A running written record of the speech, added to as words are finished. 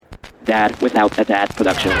Dad Without a Dad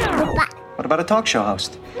production. What about a talk show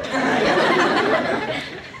host?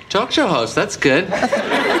 Talk show host, that's good.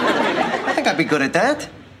 I think I'd be good at that.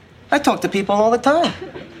 I talk to people all the time.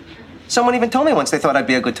 Someone even told me once they thought I'd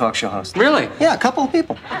be a good talk show host. Really? Yeah, a couple of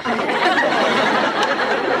people. How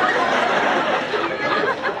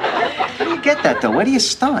do you get that, though? Where do you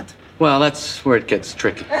start? Well, that's where it gets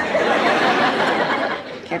tricky. You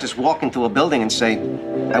can't just walk into a building and say,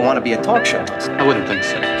 I want to be a talk show host. I wouldn't think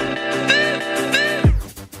so.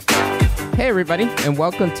 Hey everybody, and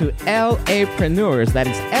welcome to LApreneurs. That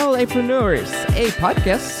is LApreneurs, a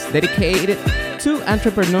podcast dedicated to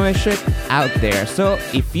entrepreneurship out there. So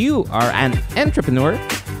if you are an entrepreneur,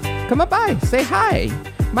 come on by, say hi.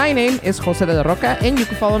 My name is Jose de la Roca, and you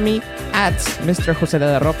can follow me at Mr. Jose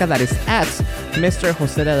de la Roca. That is at Mr.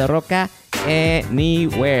 Jose de la Roca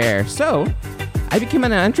anywhere. So I became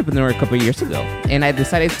an entrepreneur a couple of years ago, and I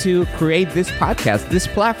decided to create this podcast, this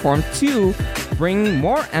platform to bring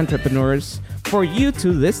more entrepreneurs for you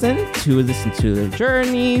to listen to their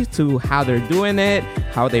journey, to how they're doing it,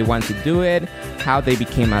 how they want to do it, how they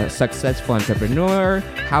became a successful entrepreneur,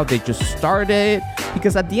 how they just started.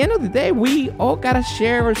 Because at the end of the day, we all gotta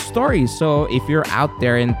share our stories. So if you're out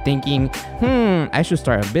there and thinking, I should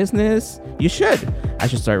start a business, you should. I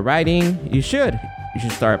should start writing, you should. You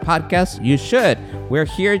should start a podcast, you should. We're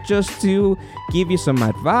here just to give you some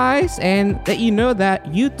advice and let you know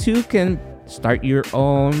that you too can start your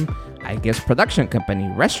own, production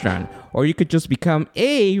company, restaurant, or you could just become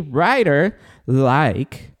a writer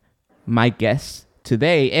like my guest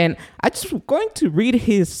today. And I just going to read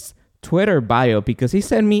his Twitter bio because he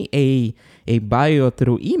sent me a bio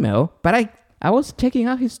through email, but I was checking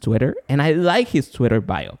out his Twitter and I like his Twitter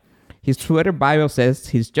bio. His Twitter bio says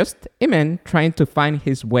he's just a man trying to find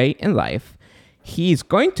his way in life. He's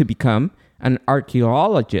going to become an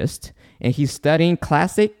archaeologist and he's studying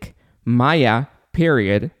classic Mayan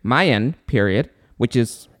period, which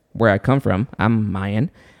is where I come from. I'm Mayan.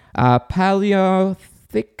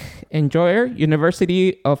 Paleolithic enjoyer,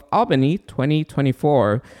 University of Albany,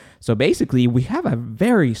 2024. So basically, we have a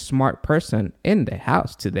very smart person in the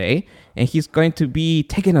house today, and he's going to be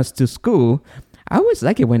taking us to school. I always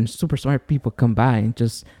like it when super smart people come by and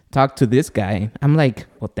just talk to this guy. I'm like,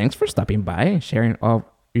 well, thanks for stopping by and sharing all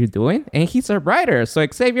you're doing. And he's a writer. So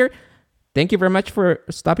Xavier, thank you very much for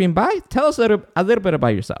stopping by. Tell us a little bit about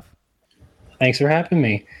yourself. Thanks for having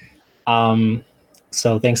me.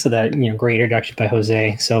 So thanks for that, great introduction by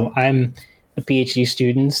Jose. So I'm a PhD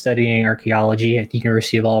student studying archaeology at the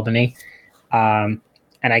University of Albany. And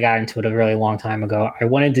I got into it a really long time ago. I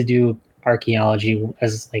wanted to do archaeology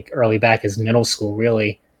as early back as middle school,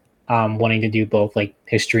 really, wanting to do both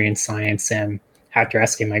history and science. And after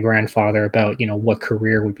asking my grandfather about, what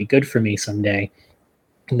career would be good for me someday,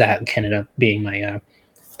 that ended up being my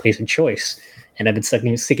place of choice. And I've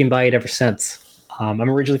been sticking by it ever since. I'm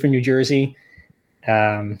originally from New Jersey,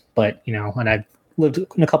 but, and I've lived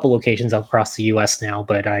in a couple locations across the U.S. now,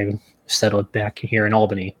 but I've settled back here in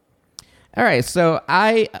Albany. All right. So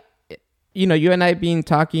you and I been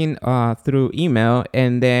talking through email,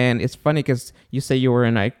 and then it's funny because you say you were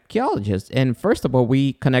an archaeologist. And first of all,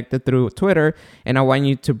 we connected through Twitter, and I want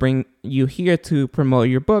you to bring you here to promote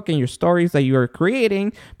your book and your stories that you are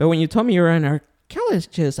creating. But when you told me you were an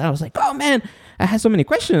archaeologist, I was like, oh man, I had so many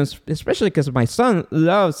questions, especially because my son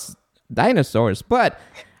loves dinosaurs. But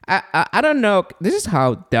I don't know. This is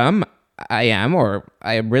how dumb I am, or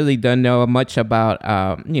I really don't know much about,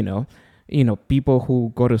 people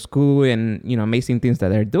who go to school and, amazing things that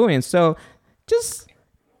they're doing. So just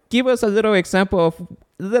give us a little example of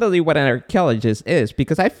literally what an archaeologist is,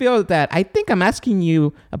 because I think I'm asking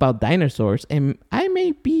you about dinosaurs and I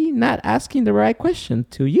may be not asking the right question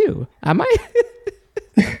to you. Am I?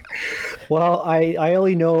 Well, I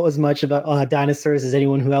only know as much about dinosaurs as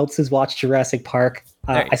anyone who else has watched Jurassic Park.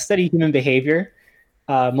 I study human behavior,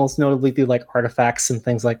 most notably through artifacts and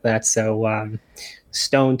things like that. So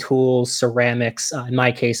stone tools, ceramics. In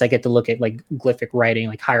my case, I get to look at glyphic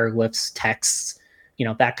writing, hieroglyphs, texts,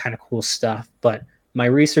 that kind of cool stuff. But my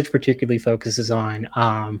research particularly focuses on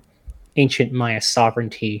ancient Maya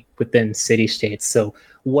sovereignty within city-states. So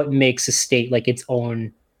what makes a state its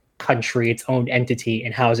own country, its own entity,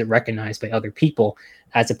 and how is it recognized by other people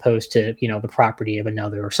as opposed to, the property of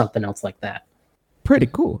another or something else like that. Pretty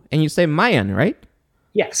cool. And you say Mayan, right?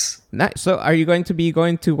 Yes. Nice. So are you going to be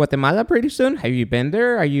going to Guatemala pretty soon? Have you been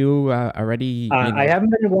there? Are you already? I haven't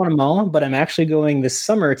been to Guatemala, but I'm actually going this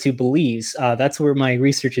summer to Belize. That's where my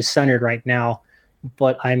research is centered right now.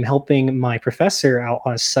 But I'm helping my professor out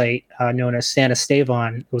on a site known as San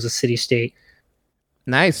Esteban. It was a city-state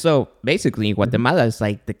Nice. So basically, Guatemala is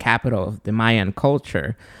like the capital of the Mayan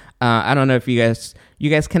culture. I don't know if you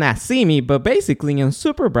guys cannot see me, but basically, I'm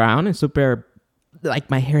super brown and super, like,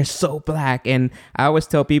 my hair is so black, and I always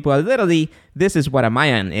tell people, literally, this is what a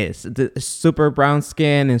Mayan is: the super brown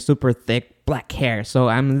skin and super thick black hair. So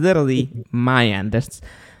I'm literally Mayan. That's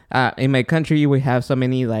in my country, we have so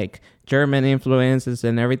many like German influences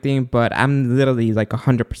and everything, but I'm literally like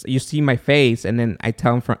 100%. You see my face, and then I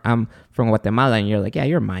tell them I'm from Guatemala, and you're like, yeah,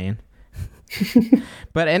 you're Mayan.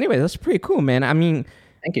 But anyway, that's pretty cool, man. I mean,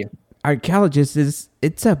 Thank you. archaeologist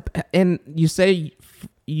and you say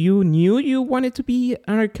you knew you wanted to be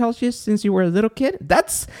an archaeologist since you were a little kid.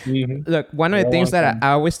 That's look, one of the things that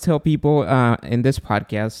I always tell people in this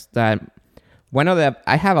podcast, that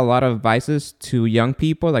I have a lot of advices to young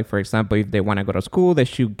people. Like, for example, if they want to go to school, they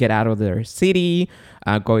should get out of their city,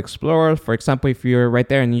 go explore. For example, if you're right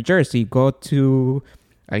there in New Jersey, go to,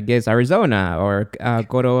 I guess, Arizona, or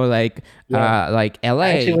go to like LA. I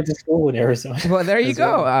actually went to school in Arizona. Well, there you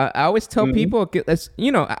go. I always tell people,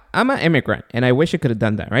 I'm an immigrant, and I wish I could have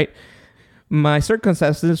done that, right? My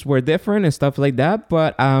circumstances were different and stuff like that.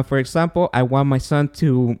 But for example, I want my son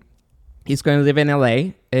he's going to live in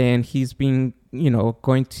LA, and he's been,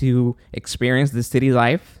 going to experience the city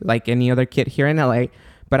life like any other kid here in LA.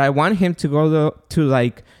 But I want him to go to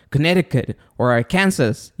like Connecticut or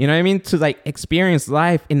Kansas, you know what I mean? To like experience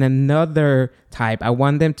life in another type. I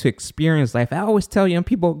want them to experience life. I always tell young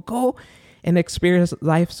people, go and experience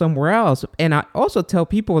life somewhere else. And I also tell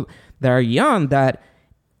people that are young that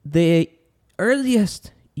the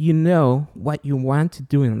earliest you know what you want to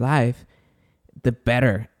do in life, the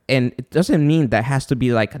better. And it doesn't mean that has to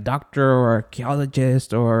be like a doctor or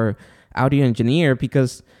archaeologist or audio engineer,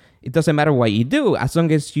 because it doesn't matter what you do as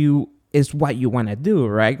long as is what you want to do,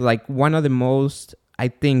 right? Like, one of the most, I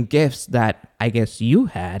think, gifts that I guess you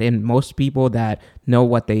had, and most people that know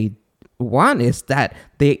what they want, is that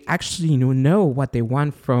they actually know what they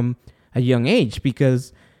want from a young age.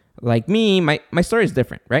 Because like me, my story is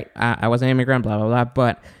different, right? I was an immigrant, blah, blah, blah.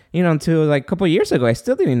 But, until like a couple of years ago, I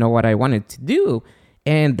still didn't know what I wanted to do.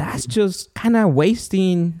 And that's just kind of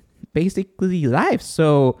wasting basically life.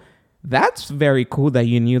 So that's very cool that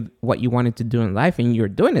you knew what you wanted to do in life and you're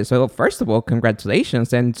doing it. So first of all,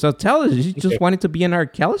 congratulations. And so tell us, you just wanted to be an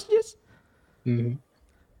archaeologist? Mm-hmm.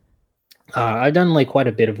 I've done like quite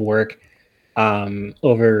a bit of work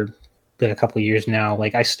over a couple of years now.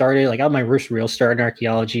 Like, I got my first real start in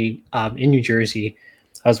archaeology in New Jersey.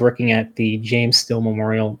 I was working at the James Still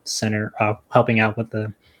Memorial Center, helping out with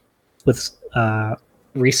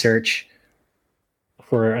research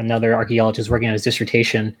for another archaeologist working on his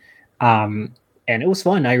dissertation. And it was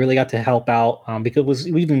fun. I really got to help out because it was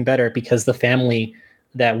even better because the family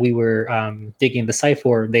that we were digging the site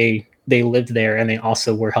for, they lived there, and they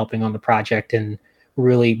also were helping on the project and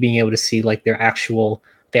really being able to see like their actual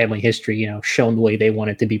family history, shown the way they want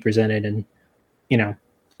it to be presented. And,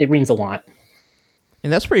 it means a lot.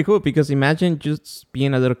 And that's pretty cool, because imagine just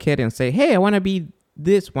being a little kid and say, hey, I want to be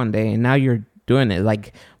this one day. And now you're doing it.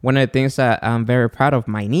 Like, one of the things that I'm very proud of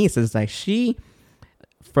my niece is like, she,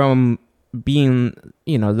 from being,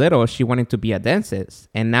 little, she wanted to be a dentist.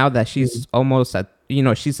 And now that she's almost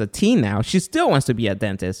she's a teen now, she still wants to be a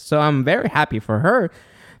dentist. So I'm very happy for her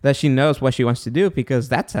that she knows what she wants to do, because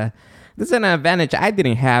that's an advantage I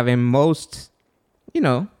didn't have. In most,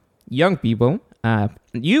 young people,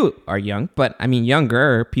 you are young, but I mean,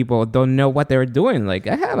 younger people don't know what they're doing. Like,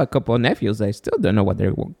 I have a couple of nephews that still don't know what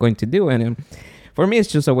they're going to do. And for me,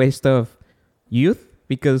 it's just a waste of youth,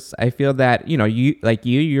 because I feel that,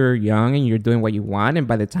 you're young and you're doing what you want. And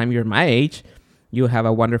by the time you're my age, you'll have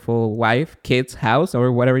a wonderful wife, kids, house,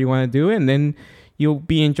 or whatever you want to do. And then you'll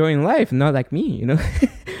be enjoying life, not like me,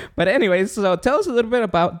 But anyways, so tell us a little bit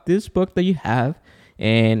about this book that you have,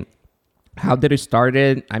 and how did it start?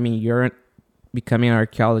 I mean, you're becoming an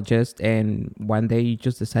archaeologist, and one day you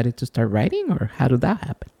just decided to start writing, or how did that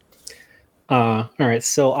happen? All right.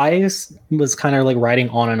 So I was kind of like writing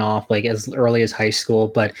on and off, like as early as high school,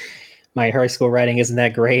 but my high school writing isn't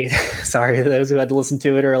that great. Sorry to those who had to listen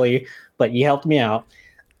to it early, but you helped me out.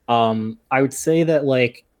 I would say that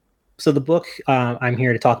so the book I'm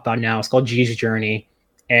here to talk about now is called G's Journey.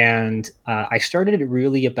 And I started it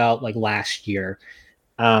really about like last year.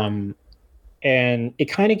 And it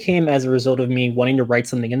kind of came as a result of me wanting to write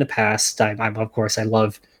something in the past. Of course, I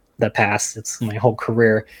love the past. It's my whole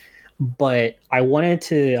career. But I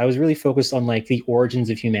was really focused on like the origins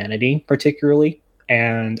of humanity, particularly.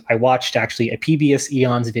 And I watched actually a PBS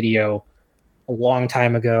Eons video a long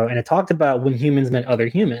time ago, and it talked about when humans met other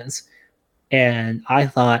humans. And I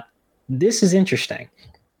thought, this is interesting.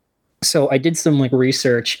 So I did some like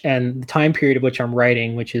research, and the time period of which I'm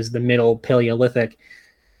writing, which is the Middle Paleolithic.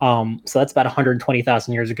 So that's about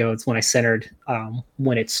 120,000 years ago. It's when I centered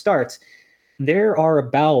when it starts. There are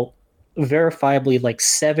about verifiably like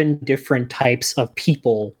 7 different types of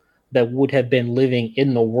people that would have been living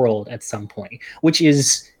in the world at some point, which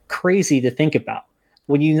is crazy to think about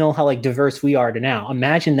when you know how like diverse we are to now.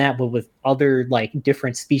 Imagine that, but with other like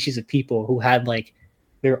different species of people who had like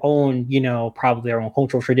their own, probably their own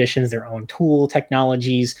cultural traditions, their own tool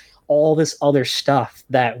technologies, all this other stuff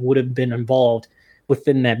that would have been involved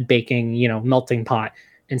within that baking, melting pot,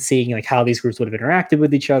 and seeing like how these groups would have interacted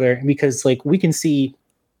with each other. Because like we can see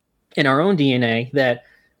in our own DNA that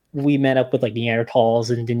we met up with like Neanderthals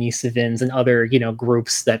and Denisovans and other,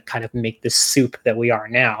 groups that kind of make this soup that we are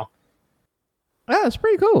now. Oh, that's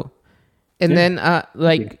pretty cool. And then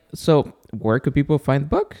so where could people find the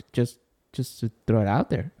book? Just to throw it out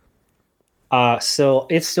there. So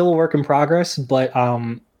it's still a work in progress, but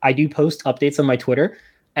I do post updates on my Twitter.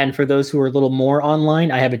 And for those who are a little more online,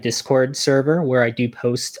 I have a Discord server where I do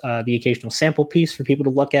post the occasional sample piece for people to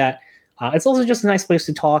look at. It's also just a nice place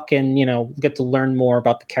to talk and, get to learn more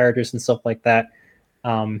about the characters and stuff like that.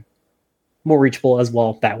 More reachable as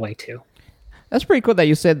well that way too. That's pretty cool that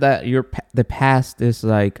you said that the past is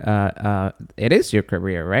like it is your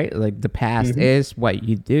career, right? Like the past is what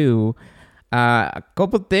you do. A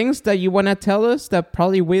couple things that you want to tell us that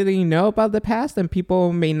probably we didn't know about the past and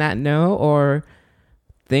people may not know, or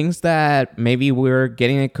things that maybe we're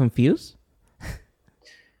getting it confused.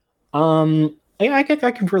 I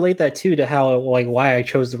can relate that too to how like why I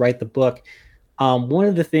chose to write the book. One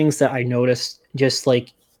of the things that I noticed, just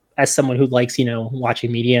like as someone who likes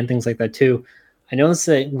watching media and things like that too, I noticed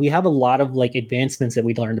that we have a lot of like advancements that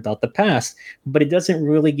we learned about the past, but it doesn't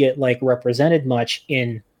really get like represented much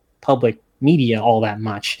in public media all that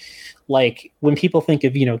much. Like when people think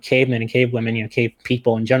of cavemen and cavewomen, cave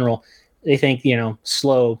people in general, they think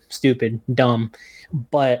slow, stupid, dumb.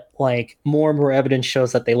 But like more and more evidence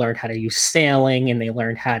shows that they learned how to use sailing, and they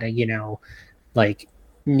learned how to like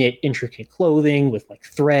knit intricate clothing with like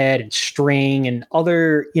thread and string and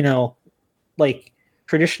other like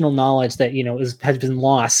traditional knowledge that has been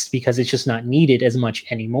lost because it's just not needed as much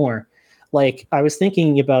anymore. Like I was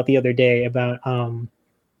thinking about the other day about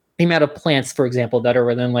the amount of plants, for example, that are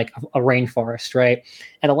within like a rainforest, right?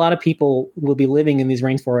 And a lot of people will be living in these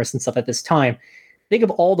rainforests and stuff at this time. Think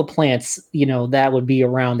of all the plants, that would be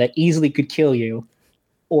around that easily could kill you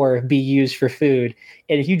or be used for food.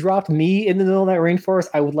 And if you dropped me in the middle of that rainforest,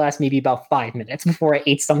 I would last maybe about 5 minutes before I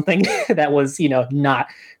ate something that was, not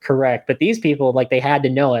correct. But these people, like, they had to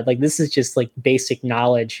know it. Like, this is just like basic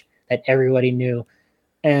knowledge that everybody knew.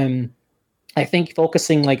 And I think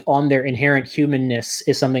focusing like on their inherent humanness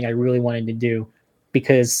is something I really wanted to do,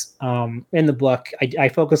 because in the book, I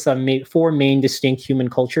focus on 4 main distinct human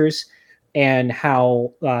cultures and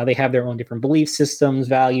how they have their own different belief systems,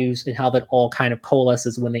 values, and how that all kind of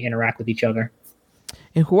coalesces when they interact with each other.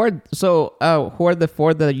 And who are the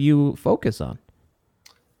 4 that you focus on?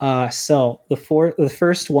 So the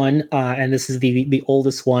first one, and this is the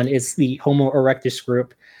oldest one, is the Homo erectus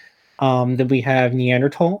group. Then we have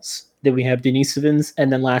Neanderthals, then we have Denisovans,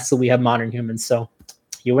 and then lastly we have modern humans. So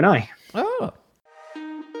you and I. Oh.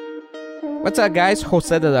 What's up, guys?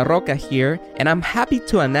 Jose de la Roca here, and I'm happy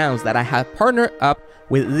to announce that I have partnered up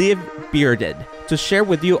with Live Bearded to share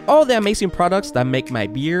with you all the amazing products that make my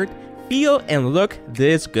beard feel and look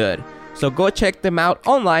this good. So go check them out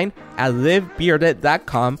online at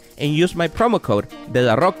livebearded.com and use my promo code De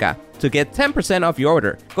La Roca to get 10% off your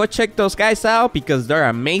order. Go check those guys out because they're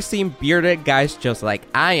amazing bearded guys just like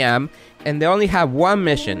I am, and they only have one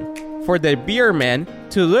mission: for the beard men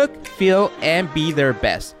to look, feel, and be their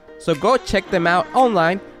best. So go check them out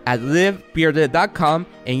online at livebearded.com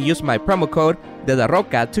and use my promo code De La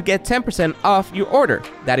Roca to get 10% off your order.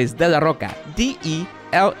 That is De La Roca,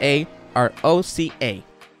 DELAROCA.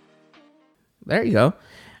 There you go.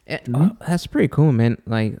 That's pretty cool, man.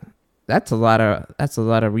 Like that's a lot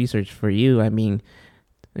of research for you. I mean,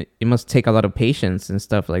 it must take a lot of patience and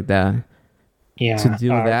stuff like that. Yeah, to do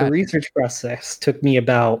that. The research process took me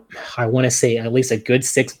about, I want to say, at least a good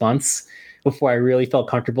 6 months before I really felt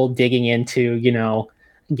comfortable digging into,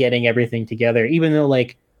 getting everything together. Even though,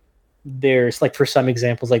 like, there's, like, for some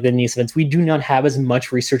examples, like the Denisovans, we do not have as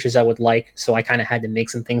much research as I would like, so I kind of had to make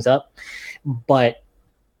some things up. But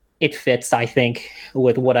it fits, I think,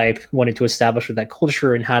 with what I wanted to establish with that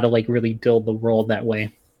culture and how to, like, really build the world that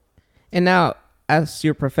way. And now, as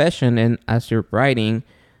your profession and as you're writing,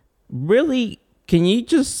 really, can you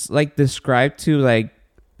just, like, describe to, like,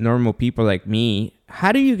 normal people like me,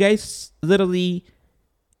 how do you guys literally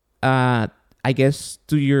I guess,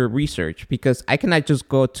 do your research? Because I cannot just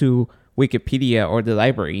go to Wikipedia or the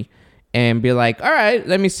library and be like, all right,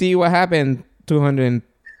 let me see what happened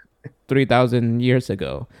 203,000 years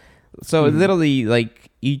ago. So literally,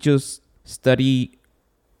 like, you just study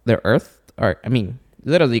the Earth, or I mean,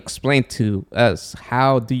 literally explain to us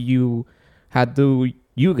how do you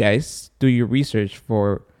guys do your research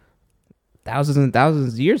for thousands and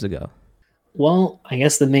thousands of years ago? Well, I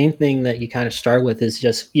guess the main thing that you kind of start with is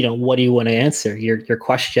just, what do you want to answer, your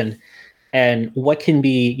question, and what can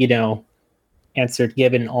be, answered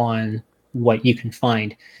given on what you can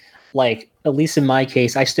find. Like, at least in my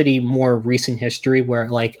case, I study more recent history where,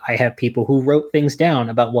 like, I have people who wrote things down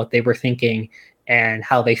about what they were thinking and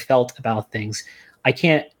how they felt about things. I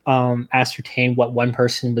can't ascertain what one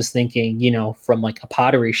person was thinking, from like a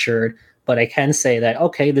pottery sherd, but I can say that,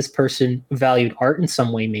 okay, this person valued art in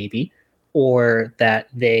some way, maybe, or that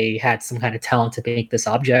they had some kind of talent to make this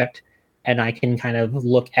object. And I can kind of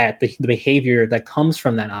look at the behavior that comes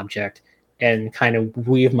from that object and kind of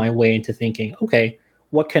weave my way into thinking, okay,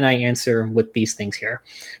 what can I answer with these things here?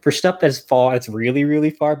 For stuff that's really,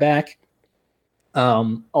 really far back,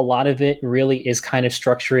 a lot of it really is kind of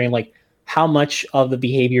structuring, like, how much of the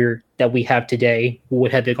behavior that we have today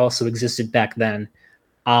would have also existed back then.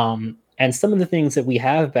 And some of the things that we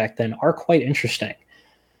have back then are quite interesting.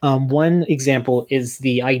 One example is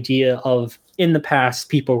the idea of, in the past,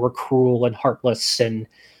 people were cruel and heartless and,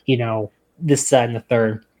 this, that, and the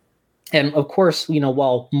third. And of course,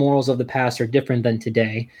 while morals of the past are different than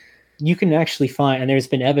today, you can actually find, and there's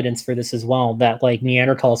been evidence for this as well, that like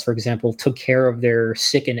Neanderthals, for example, took care of their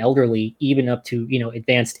sick and elderly, even up to,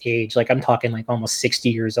 advanced age. Like, I'm talking like almost 60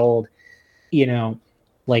 years old.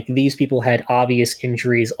 Like, these people had obvious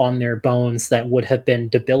injuries on their bones that would have been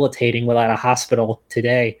debilitating without a hospital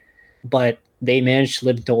today. But they managed to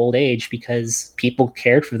live to old age because people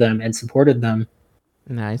cared for them and supported them.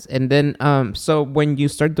 Nice. And then, so when you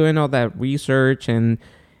start doing all that research and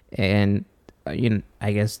I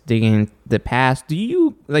guess digging the past, do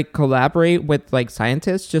you like collaborate with like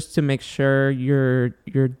scientists just to make sure you're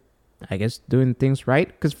I guess doing things right?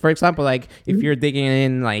 Because, for example, like if you're digging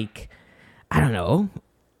in, like, I don't know,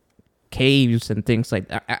 caves and things like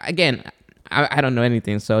that. Again, I don't know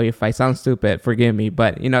anything, so if I sound stupid, forgive me.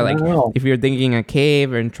 But if you're digging a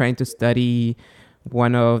cave and trying to study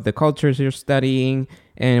one of the cultures you're studying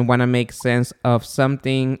and want to make sense of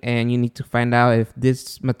something, and you need to find out if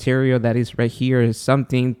this material that is right here is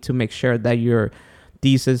something to make sure that your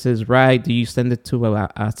thesis is right, do you send it to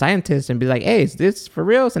a scientist and be like, hey, is this for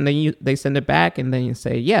reals? And then they send it back, and then you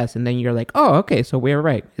say yes, and then you're like, oh, okay, so we're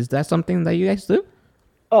right. Is that something that you guys do?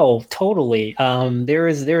 Oh, totally. There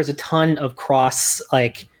is a ton of cross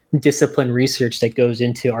discipline research that goes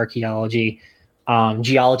into archaeology.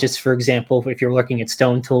 Geologists, for example, if you're looking at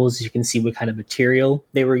stone tools, you can see what kind of material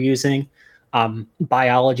they were using.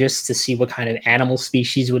 Biologists to see what kind of animal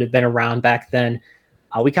species would have been around back then.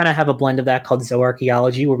 We kind of have a blend of that called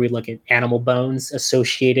zooarchaeology, where we look at animal bones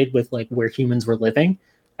associated with like where humans were living,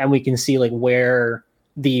 and we can see like where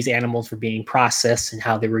these animals were being processed and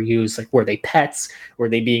how they were used. Like, were they pets? Were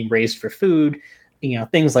they being raised for food?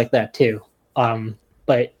 Things like that too.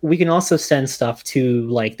 But we can also send stuff to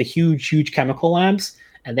like the huge chemical labs,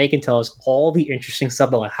 and they can tell us all the interesting stuff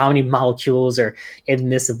about like how many molecules are in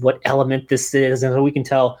this, of what element this is, and we can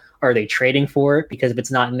tell, are they trading for it? Because if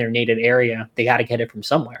it's not in their native area, they got to get it from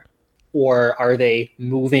somewhere. Or are they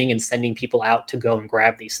moving and sending people out to go and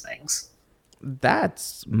grab these things?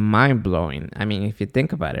 That's mind-blowing. I mean, if you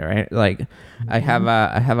think about it, right? Like, I have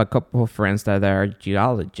a couple of friends that are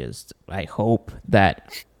geologists. I hope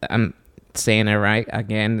that I'm saying it right.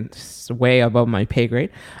 Again, it's way above my pay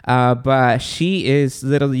grade. But she is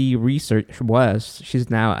literally she's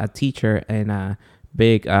now a teacher in a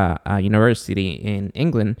big university in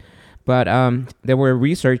England. But they were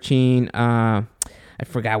researching, I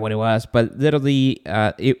forgot what it was, but literally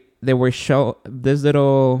they were this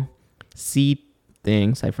little seed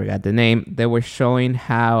things, I forgot the name. They were showing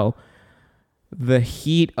how the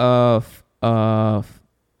heat of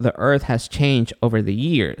the earth has changed over the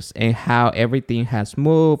years and how everything has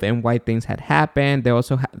moved and why things had happened. They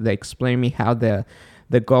also they explained me how the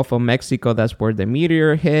Gulf of Mexico, that's where the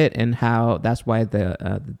meteor hit, and how that's why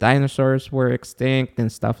the dinosaurs were extinct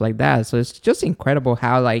and stuff like that. So it's just incredible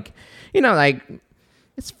how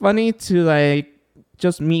it's funny to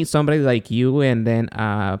just meet somebody like you, and then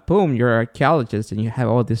boom, you're an archaeologist and you have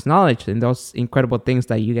all this knowledge and those incredible things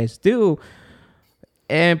that you guys do.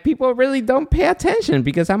 And people really don't pay attention,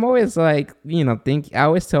 because I'm always I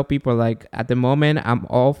always tell people, at the moment, I'm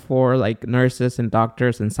all for nurses and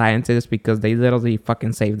doctors and scientists, because they literally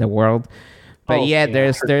fucking save the world. But yeah,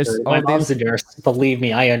 for there's sure. all My mom's this. a nurse. Believe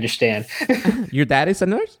me, I understand. Your dad is a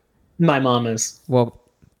nurse? My mom is. Well,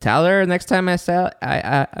 tell her next time next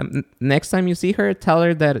time you see her, tell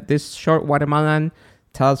her that this short Guatemalan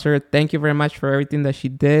tells her thank you very much for everything that she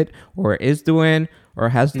did or is doing or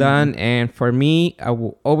has done. And for me, I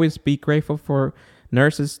will always be grateful for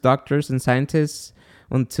nurses, doctors, and scientists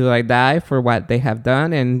until I die for what they have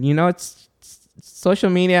done. And it's social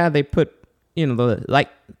media. They put the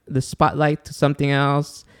spotlight to something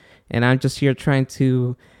else, and I'm just here trying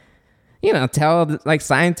to tell like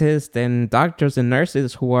scientists and doctors and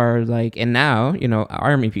nurses who are like, and now,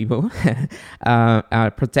 army people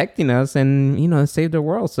protecting us and, save the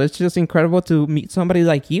world. So it's just incredible to meet somebody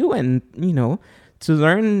like you and, to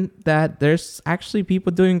learn that there's actually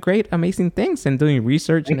people doing great, amazing things and doing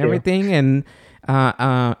research and everything. And,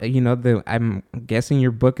 I'm guessing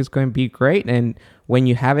your book is going to be great. And when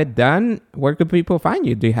you have it done, where could people find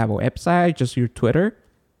you? Do you have a website, just your Twitter?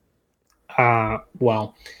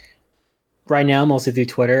 Well, right now, mostly through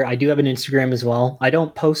Twitter. I do have an Instagram as well. I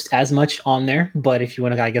don't post as much on there, but if you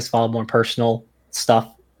want to, I guess, follow more personal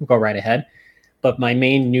stuff, go right ahead. But my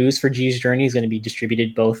main news for G's Journey is going to be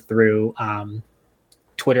distributed both through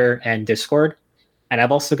Twitter and Discord. And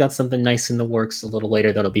I've also got something nice in the works a little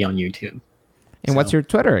later that'll be on YouTube. And what's your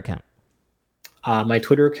Twitter account? My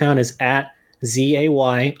Twitter account is at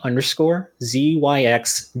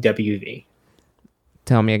ZAY_ZYXWV.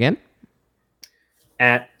 Tell me again.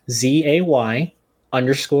 At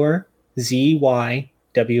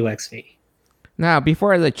ZAY_ZYWXV. Now,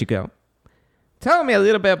 before I let you go, tell me a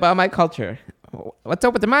little bit about my culture. What's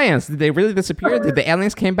up with the Mayans? Did they really disappear? Did the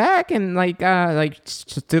aliens came back and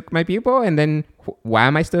just took my people? And then why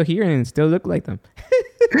am I still here and still look like them?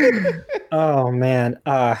 Oh man.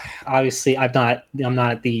 Obviously I'm not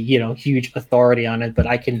the, huge authority on it, but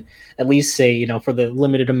I can at least say, for the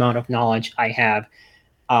limited amount of knowledge I have,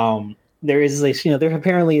 there is there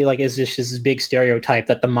apparently is this big stereotype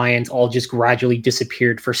that the Mayans all just gradually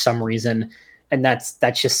disappeared for some reason. And that's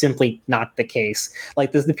just simply not the case.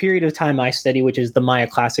 There's the period of time I study, which is the Maya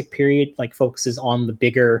Classic period, focuses on the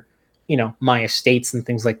bigger, Maya states and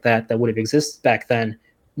things like that would have existed back then.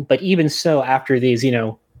 But even so, after these,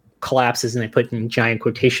 collapses, and I put in giant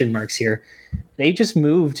quotation marks here, they just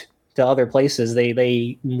moved to other places.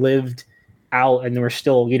 They lived out and they were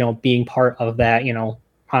still, being part of that,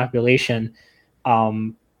 population.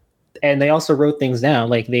 And they also wrote things down,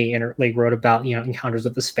 they wrote about, encounters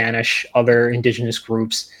with the Spanish, other indigenous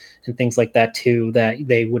groups and things like that too, that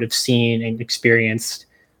they would have seen and experienced.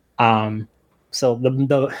 So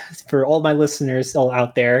the for all my listeners all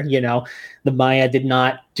out there, the Maya did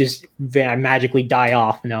not just magically die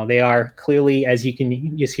off. No, they are clearly, as you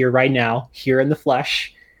can just hear right now, here in the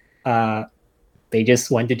flesh. They just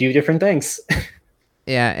went to do different things.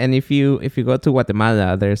 Yeah, and if you go to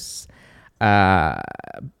Guatemala, there's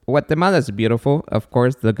Guatemala is beautiful. Of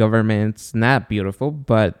course, the government's not beautiful,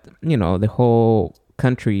 but the whole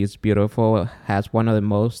country is beautiful. It has one of the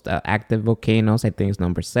most active volcanoes. I think it's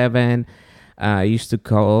number 7. Used to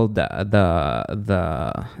call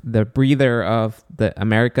the breather of the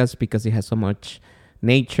Americas because it has so much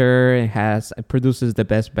nature. It produces the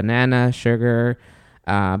best banana, sugar,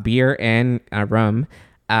 beer, and rum.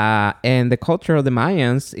 And the culture of the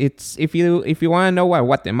Mayans, it's if you want to know what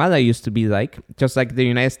Guatemala used to be like, just like the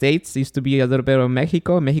United States used to be a little bit of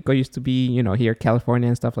Mexico. Mexico used to be, here California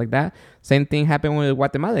and stuff like that. Same thing happened with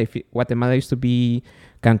Guatemala. Guatemala used to be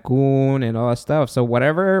Cancun and all that stuff. So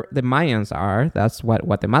whatever the Mayans are, that's what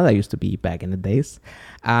Guatemala used to be back in the days.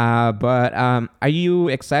 But are you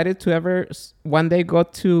excited to ever one day go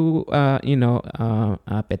to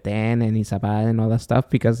Petén and Izabal and all that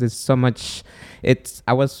stuff? Because it's so much.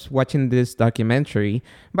 I was watching this documentary.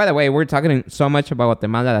 By the way, we're talking so much about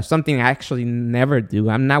Guatemala. That's something I actually never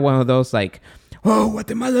do. I'm not one of those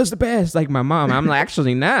Guatemala's the best, like my mom. I'm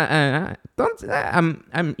actually not.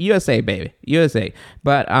 I'm USA, baby, USA.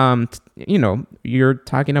 But you're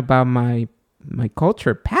talking about my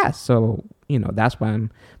culture past, so that's why I'm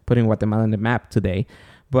putting Guatemala on the map today.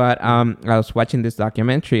 But I was watching this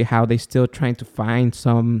documentary, how they still trying to find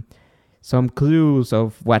some clues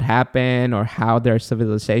of what happened or how their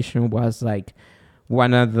civilization was like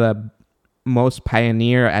one of the most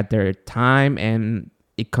pioneer at their time, and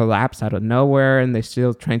it collapsed out of nowhere, and they're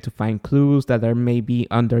still trying to find clues that are maybe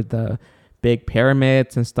under the big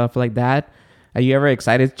pyramids and stuff like that. Are you ever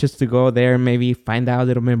excited just to go there and maybe find out a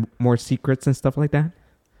little bit more secrets and stuff like that?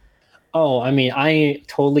 Oh, I mean, I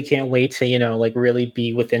totally can't wait to, really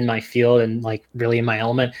be within my field and really in my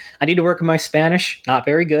element. I need to work on my Spanish, not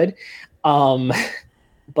very good.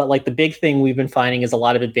 But the big thing we've been finding is a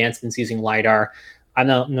lot of advancements using LiDAR. I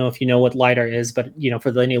don't know if you know what LiDAR is, but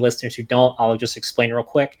for the any listeners who don't, I'll just explain real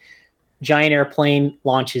quick. Giant airplane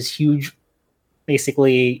launches huge,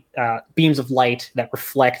 basically beams of light that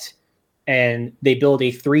reflect, and they build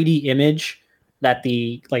a 3D image that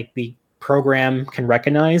the program can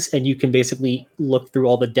recognize, and you can basically look through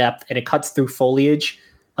all the depth, and it cuts through foliage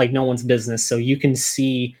like no one's business. So you can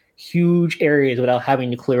see huge areas without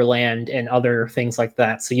having to clear land and other things like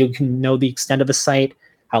that. So you can know the extent of a site,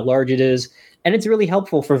 how large it is. And it's really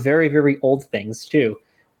helpful for very, very old things too.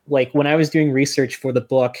 Like when I was doing research for the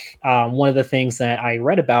book, one of the things that I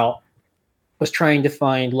read about was trying to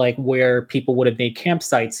find like where people would have made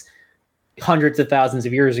campsites hundreds of thousands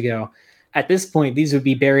of years ago. At this point, these would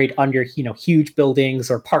be buried under, huge buildings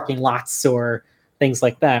or parking lots or things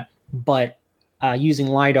like that. But using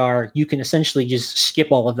LiDAR, you can essentially just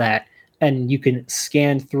skip all of that, and you can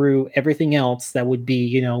scan through everything else that would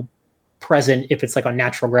be, present if it's like on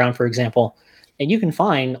natural ground, for example. And you can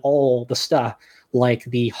find all the stuff like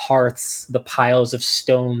the hearths, the piles of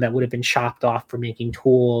stone that would have been chopped off for making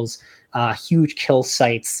tools, huge kill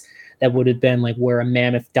sites that would have been like where a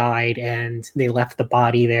mammoth died and they left the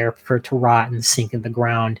body there for it to rot and sink in the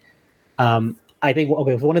ground. I think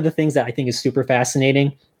one of the things that I think is super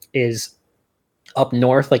fascinating is up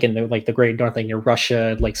north, like in the great north, like near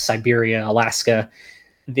Russia, like Siberia, Alaska,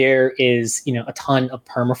 there is, a ton of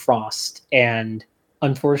permafrost. And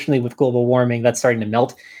unfortunately with global warming, that's starting to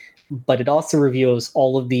melt. But it also reveals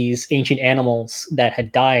all of these ancient animals that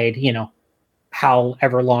had died,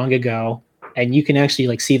 however long ago. And you can actually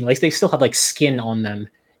like see them, like they still have like skin on them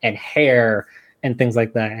and hair and things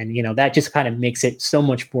like that. And, that just kind of makes it so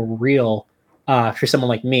much more real for someone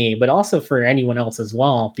like me, but also for anyone else as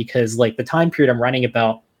well, because like the time period I'm writing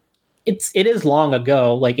about, it is long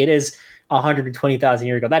ago. Like it is 120,000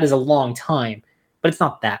 years ago. That is a long time, but it's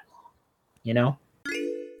not that long,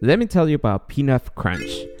 Let me tell you about Peanut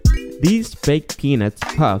Crunch. These baked peanuts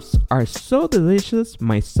puffs are so delicious,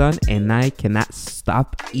 my son and I cannot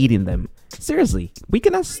stop eating them. Seriously, we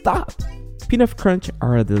cannot stop. Peanut Crunch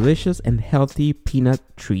are a delicious and healthy peanut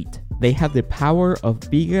treat. They have the power of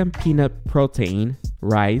vegan peanut protein,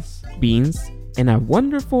 rice, beans, and a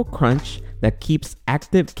wonderful crunch that keeps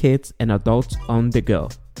active kids and adults on the go.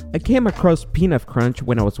 I came across Peanut Crunch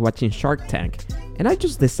when I was watching Shark Tank, and I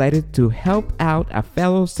just decided to help out a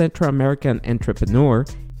fellow Central American entrepreneur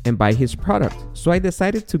and buy his product. So I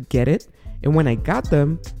decided to get it, and when I got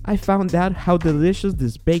them, I found out how delicious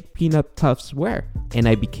these baked peanut puffs were, and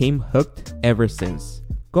I became hooked ever since.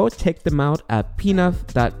 Go check them out at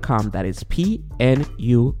pnuff.com. That is PNUFF.com.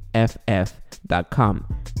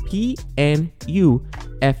 PNUFF.com,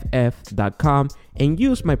 and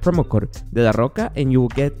use my promo code De La Roca and you will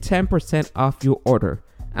get 10% off your order.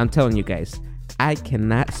 I'm telling you guys, I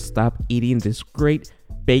cannot stop eating this great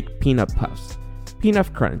baked peanut puffs.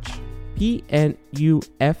 Peanut Crunch.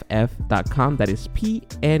 PNUFF.com. That is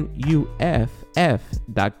PNUFF.com.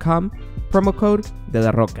 Promo code De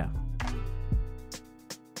La Roca.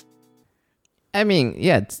 I mean,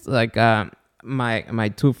 yeah, it's like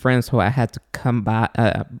my two friends who I had to come by,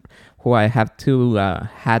 who I have to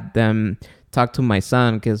had them talk to my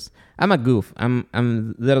son, because I'm a goof.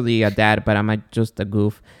 I'm literally a dad, but I'm just a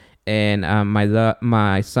goof. And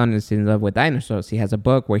my son is in love with dinosaurs. He has a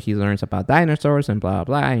book where he learns about dinosaurs and blah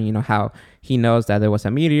blah. And how he knows that there was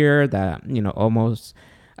a meteor that almost.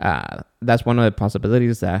 That's one of the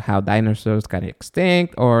possibilities that how dinosaurs got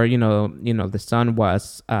extinct, or the sun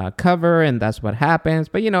was covered and that's what happens.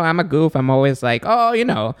 But I'm a goof. I'm always like,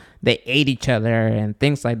 they ate each other and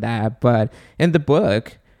things like that. But in the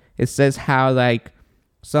book, it says how like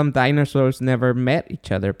some dinosaurs never met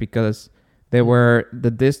each other because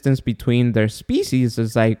the distance between their species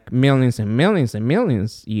is like millions and millions and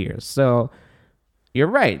millions years. So you're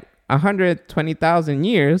right, 120,000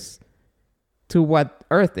 years to what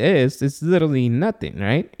Earth is literally nothing,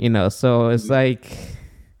 right? So it's like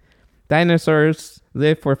dinosaurs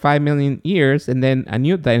lived for 5 million years, and then a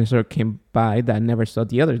new dinosaur came by that never saw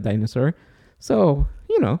the other dinosaur. So,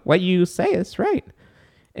 what you say is right.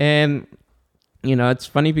 And, it's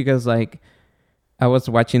funny because, like, I was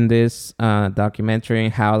watching this documentary,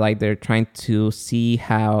 how, like, they're trying to see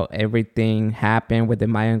how everything happened with the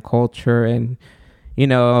Mayan culture. And,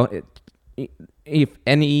 if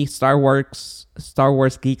any Star Wars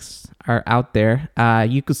geeks are out there,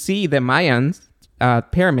 you could see the Mayans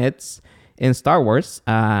pyramids in Star Wars.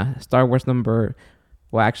 Star Wars number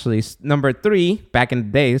 3 back in the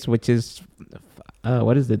days, which is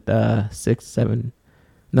what is it? 6, 7?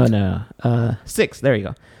 No. 6. There you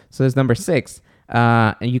go. So it's number 6.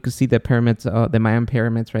 And you can see the pyramids, the Mayan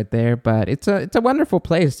pyramids right there. But it's a wonderful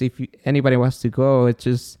place. If anybody wants to go, it's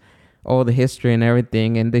just all the history and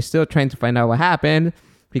everything, and they're still trying to find out what happened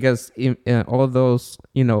because all those,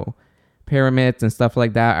 pyramids and stuff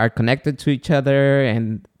like that are connected to each other,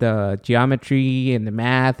 and the geometry and the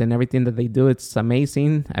math and everything that they do, it's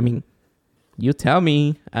amazing. I mean, you tell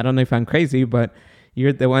me, I don't know if I'm crazy, but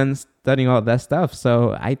you're the one studying all that stuff.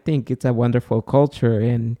 So I think it's a wonderful culture,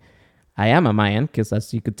 and I am a Mayan because,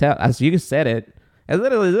 as you could tell, as you said it, I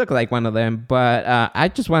literally look like one of them. But I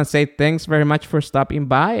just want to say thanks very much for stopping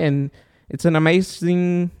by, and it's an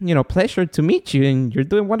amazing, pleasure to meet you, and you're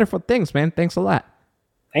doing wonderful things, man. Thanks a lot.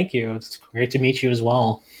 Thank you. It's great to meet you as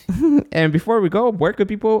well. And before we go, where could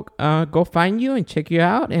people go find you and check you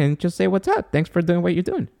out and just say what's up? Thanks for doing what you're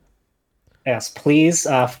doing. Yes, please.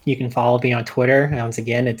 You can follow me on Twitter. Once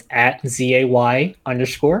again, it's at ZAY_ZYXWV.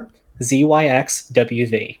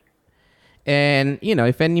 And,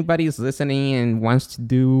 if anybody's listening and wants to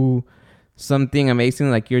do something amazing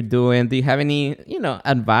like you're doing, do you have any,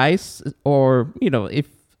 advice? Or, if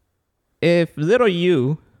little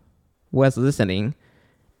you was listening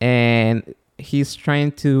and he's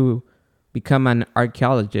trying to become an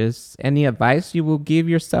archaeologist, any advice you will give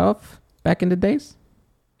yourself back in the days?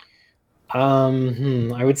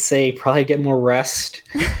 I would say probably get more rest.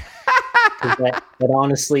 that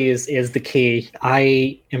honestly is the key.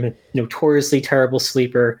 I am a notoriously terrible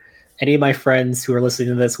sleeper. Any of my friends who are listening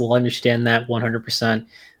to this will understand that 100%.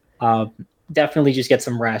 Definitely just get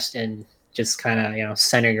some rest and just kind of,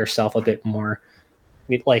 center yourself a bit more.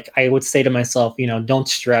 Like I would say to myself, don't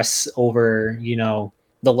stress over,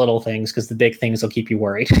 the little things, because the big things will keep you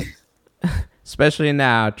worried. Especially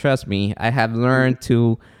now, trust me, I have learned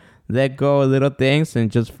to let go of little things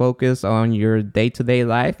and just focus on your day-to-day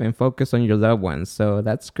life and focus on your loved ones. So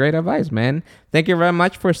that's great advice, man. Thank you very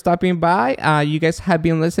much for stopping by. You guys have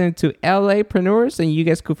been listening to LApreneurs, and you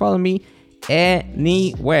guys could follow me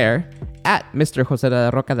anywhere at Mr. Jose de la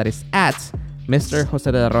Roca. That is at Mr.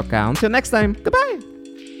 Jose de la Roca. Until next time, goodbye.